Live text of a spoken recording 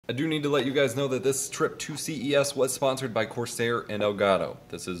I do need to let you guys know that this trip to CES was sponsored by Corsair and Elgato.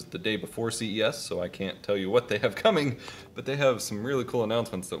 This is the day before CES, so I can't tell you what they have coming, but they have some really cool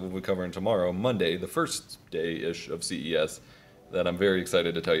announcements that we'll be covering tomorrow, Monday, the first day-ish of CES, that I'm very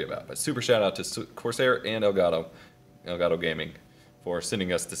excited to tell you about. But super shout out to Corsair and Elgato Gaming, for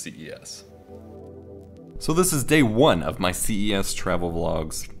sending us to CES. So this is day one of my CES travel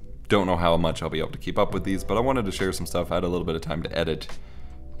vlogs. Don't know how much I'll be able to keep up with these, but I wanted to share some stuff. I had a little bit of time to edit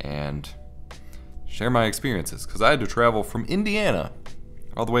and share my experiences, because I had to travel from Indiana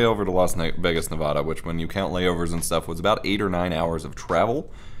all the way over to Las Vegas, Nevada, which when you count layovers and stuff was about 8 or 9 hours of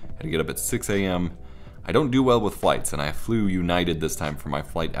travel. I had to get up at 6 a.m. I don't do well with flights, and I flew United this time for my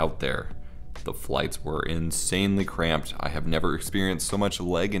flight out there. The flights were insanely cramped. I have never experienced so much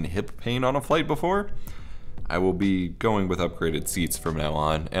leg and hip pain on a flight before. I will be going with upgraded seats from now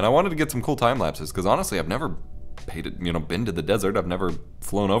on, and I wanted to get some cool time lapses, because honestly I've never been to the desert. I've never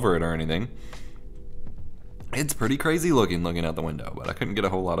flown over it or anything. It's pretty crazy looking out the window, but I couldn't get a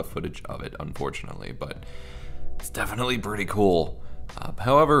whole lot of footage of it, unfortunately, but it's definitely pretty cool.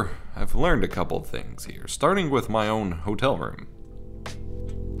 However, I've learned a couple of things here, starting with my own hotel room.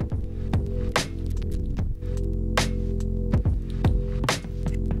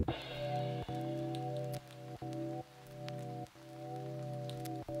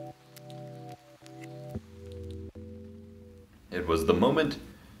 It was the moment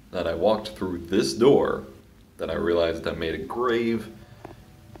that I walked through this door that I realized I made a grave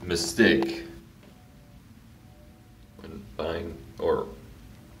mistake when buying or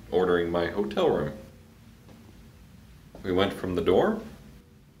ordering my hotel room. We went from the door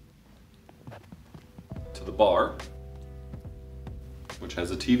to the bar, which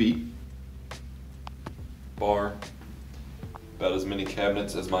has a TV, bar, about as many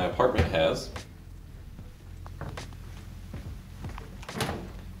cabinets as my apartment has,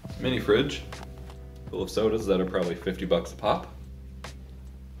 mini fridge full of sodas that are probably 50 bucks a pop,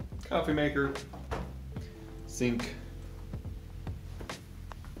 coffee maker, sink,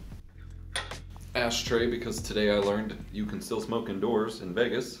 ashtray, because today I learned you can still smoke indoors in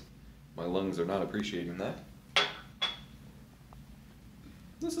Vegas. My lungs are not appreciating that.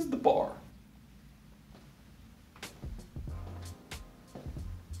 This is the bar.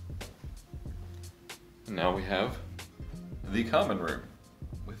 And now we have the common room.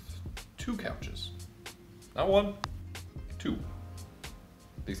 2 couches. Not 1, 2.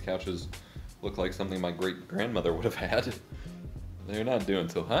 These couches look like something my great-grandmother would have had. They're not doing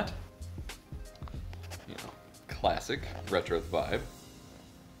so hot. You know, classic retro vibe.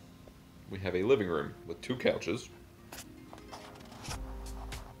 We have a living room with 2 couches.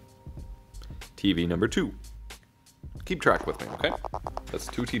 TV number 2. Keep track with me, okay? That's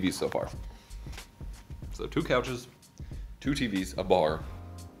 2 TVs so far. So 2 couches, 2 TVs, a bar.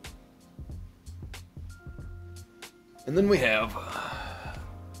 And then we have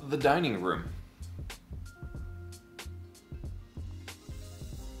the dining room.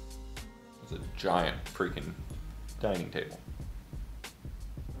 It's a giant freaking dining table.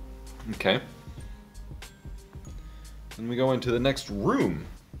 Okay. Then we go into the next room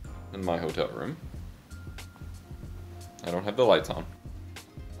in my hotel room. I don't have the lights on.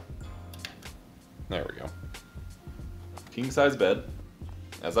 There we go. King size bed,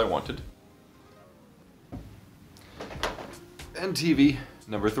 as I wanted. And TV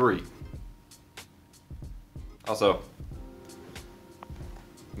number 3. Also,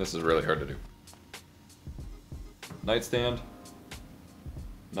 this is really hard to do. Nightstand,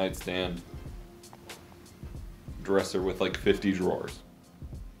 dresser with like 50 drawers.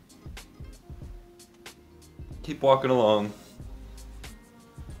 Keep walking along.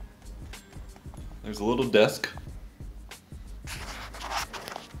 There's a little desk.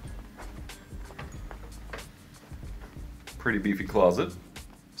 Pretty beefy closet,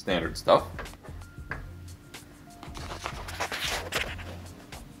 standard stuff.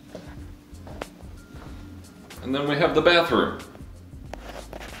 And then we have the bathroom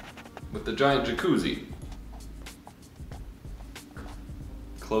with the giant jacuzzi.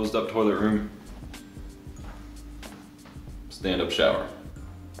 Closed up toilet room, stand up shower.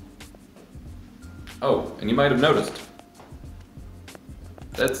 Oh, and you might have noticed,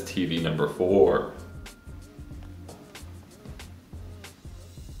 that's TV number 4.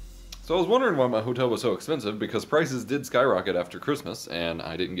 So I was wondering why my hotel was so expensive, because prices did skyrocket after Christmas, and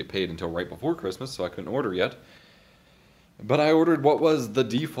I didn't get paid until right before Christmas, so I couldn't order yet. But I ordered what was the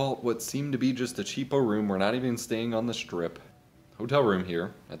default, what seemed to be just a cheapo room. We're not even staying on the strip. Hotel room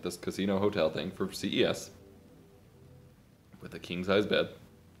here at this casino hotel thing for CES. With a king-size bed.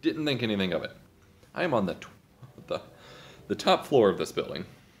 Didn't think anything of it. I am on the top floor of this building.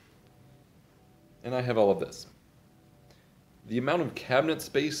 And I have all of this. The amount of cabinet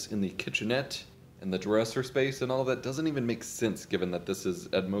space in the kitchenette and the dresser space and all of that doesn't even make sense given that this is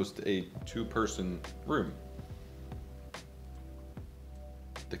at most a 2-person room.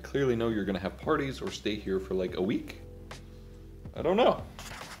 They clearly know you're gonna have parties or stay here for like a week. I don't know.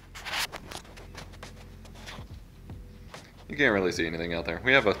 You can't really see anything out there.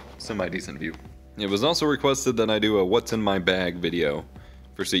 We have a semi-decent view. It was also requested that I do a what's in my bag video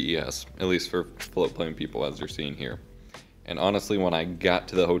for CES, at least for float plane people as you're seeing here. And honestly, when I got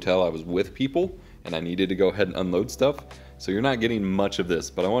to the hotel, I was with people and I needed to go ahead and unload stuff. So you're not getting much of this,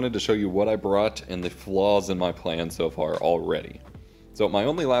 but I wanted to show you what I brought and the flaws in my plan so far already. So my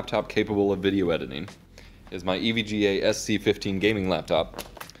only laptop capable of video editing is my EVGA SC15 gaming laptop,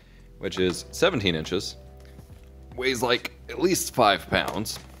 which is 17 inches, weighs like at least 5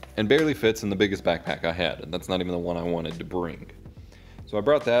 pounds, and barely fits in the biggest backpack I had, and that's not even the one I wanted to bring. So I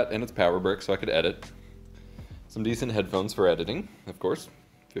brought that and its power brick so I could edit. Some decent headphones for editing, of course,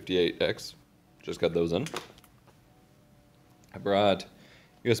 58X, just got those in. I brought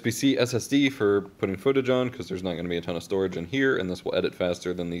USB-C SSD for putting footage on because there's not going to be a ton of storage in here, and this will edit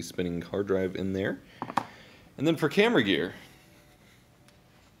faster than the spinning hard drive in there. And then for camera gear,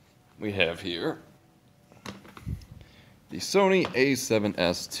 we have here the Sony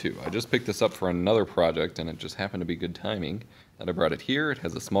a7S II. I just picked this up for another project, and it just happened to be good timing that I brought it here. It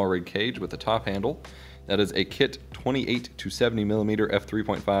has a small rig cage with a top handle. That is a kit 28 to 70 millimeter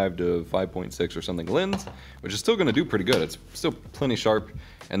f3.5 to 5.6 or something lens, which is still going to do pretty good. It's still plenty sharp,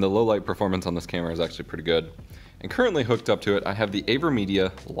 and the low light performance on this camera is actually pretty good. And currently hooked up to it, I have the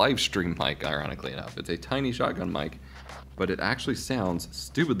AverMedia live stream mic, ironically enough. It's a tiny shotgun mic, but it actually sounds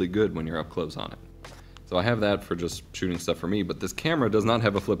stupidly good when you're up close on it. So I have that for just shooting stuff for me, but this camera does not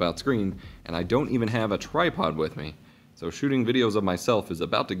have a flip out screen, and I don't even have a tripod with me. So shooting videos of myself is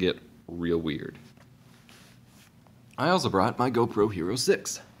about to get real weird. I also brought my GoPro Hero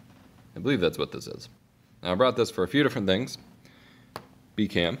 6. I believe that's what this is. Now I brought this for a few different things.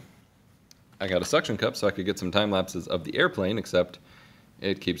 B-cam. I got a suction cup so I could get some time lapses of the airplane, except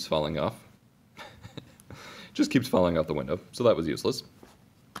it keeps falling off. Just keeps falling out the window, so that was useless.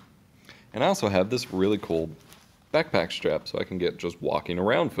 And I also have this really cool backpack strap so I can get just walking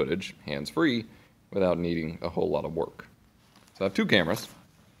around footage, hands-free, without needing a whole lot of work. So I have 2 cameras,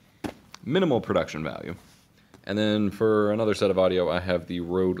 minimal production value. And then for another set of audio, I have the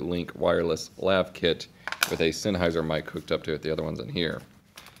Rode Link wireless lav kit with a Sennheiser mic hooked up to it. The other one's in here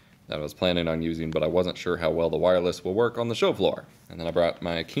that I was planning on using, but I wasn't sure how well the wireless will work on the show floor. And then I brought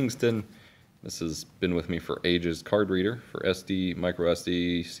my Kingston. This has been with me for ages, card reader for SD, micro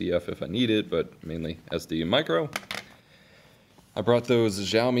SD, CF if I need it, but mainly SD and micro. I brought those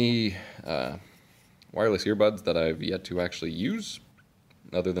Xiaomi wireless earbuds that I've yet to actually use,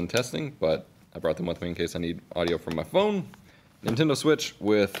 other than testing, but I brought them with me in case I need audio from my phone. Nintendo Switch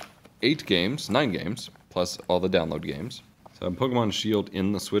with 9 games, plus all the download games. So I have Pokemon Shield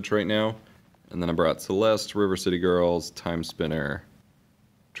in the Switch right now, and then I brought Celeste, River City Girls, Time Spinner,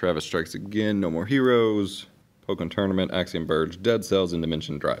 Travis Strikes Again, No More Heroes, Pokemon Tournament, Axiom Verge, Dead Cells, and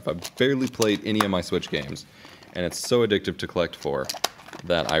Dimension Drive. I've barely played any of my Switch games, and it's so addictive to collect for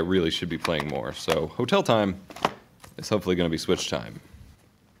that I really should be playing more. So Hotel Time is hopefully going to be Switch time.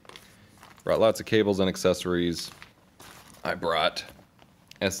 Brought lots of cables and accessories. I brought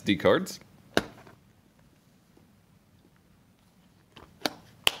SD cards.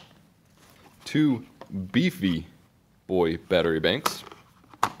 Two beefy boy battery banks.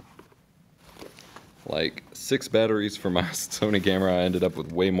 Like 6 batteries for my Sony camera. I ended up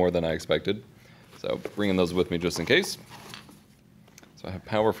with way more than I expected. So bringing those with me just in case. So I have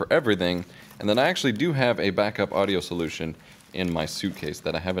power for everything. And then I actually do have a backup audio solution in my suitcase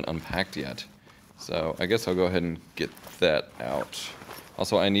that I haven't unpacked yet. So I guess I'll go ahead and get that out.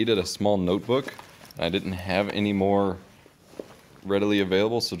 Also, I needed a small notebook. I didn't have any more readily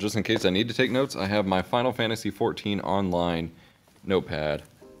available, so just in case I need to take notes, I have my Final Fantasy XIV Online notepad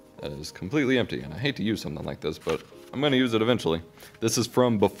that is completely empty, and I hate to use something like this, but I'm going to use it eventually. This is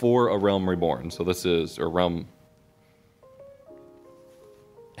from before A Realm Reborn, so this is A Realm...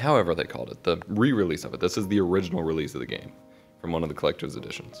 however they called it, the re-release of it. This is the original release of the game from one of the collector's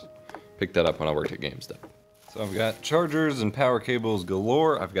editions. Picked that up when I worked at GameStop. So I've got chargers and power cables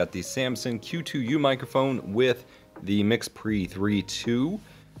galore. I've got the Samson Q2U microphone with the MixPre 3.2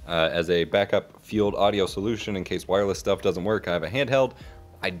 as a backup field audio solution in case wireless stuff doesn't work. I have a handheld.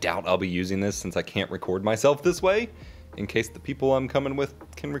 I doubt I'll be using this since I can't record myself this way. In case the people I'm coming with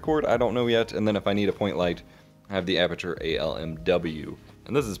can record, I don't know yet. And then if I need a point light, I have the Aperture ALMW.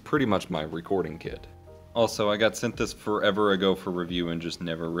 And this is pretty much my recording kit. Also, I got sent this forever ago for review and just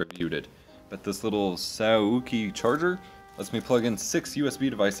never reviewed it. But this little Saouki charger lets me plug in 6 USB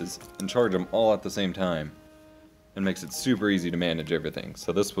devices and charge them all at the same time. And makes it super easy to manage everything.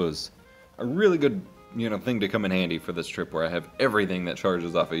 So this was a really good, thing to come in handy for this trip where I have everything that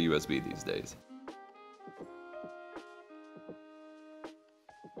charges off a USB these days.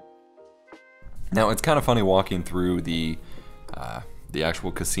 Now it's kind of funny walking through the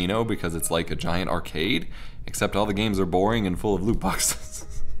actual casino because it's like a giant arcade, except all the games are boring and full of loot boxes.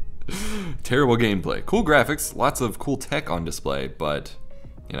 Terrible gameplay. Cool graphics, lots of cool tech on display, but,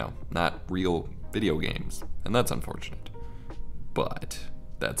 not real video games. And that's unfortunate. But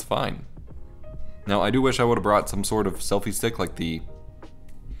that's fine. Now, I do wish I would have brought some sort of selfie stick like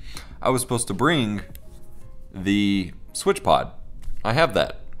I was supposed to bring the Switch Pod. I have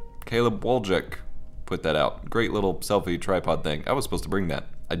that. Caleb Woljek put that out. Great little selfie tripod thing. I was supposed to bring that.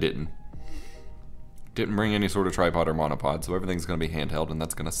 I didn't. Didn't bring any sort of tripod or monopod, so everything's going to be handheld, and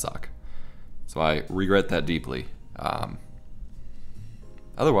that's going to suck. So I regret that deeply.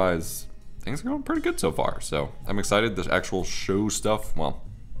 Otherwise, things are going pretty good so far, so I'm excited. The actual show stuff, well,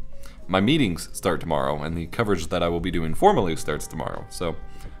 my meetings start tomorrow, and the coverage that I will be doing formally starts tomorrow, so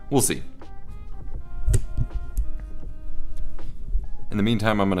we'll see. In the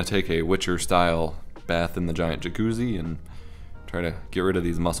meantime, I'm going to take a Witcher-style bath in the giant jacuzzi and try to get rid of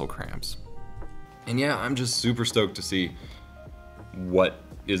these muscle cramps. And yeah, I'm just super stoked to see what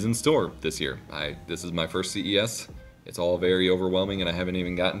is in store this year. This is my first CES. It's all very overwhelming, and I haven't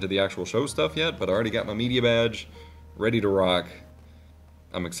even gotten to the actual show stuff yet, but I already got my media badge, ready to rock.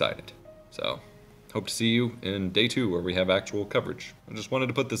 I'm excited. So, hope to see you in day 2 where we have actual coverage. I just wanted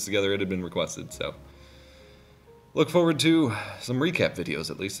to put this together. It had been requested, so look forward to some recap videos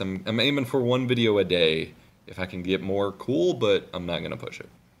at least. I'm aiming for 1 video a day. If I can get more, cool, but I'm not going to push it.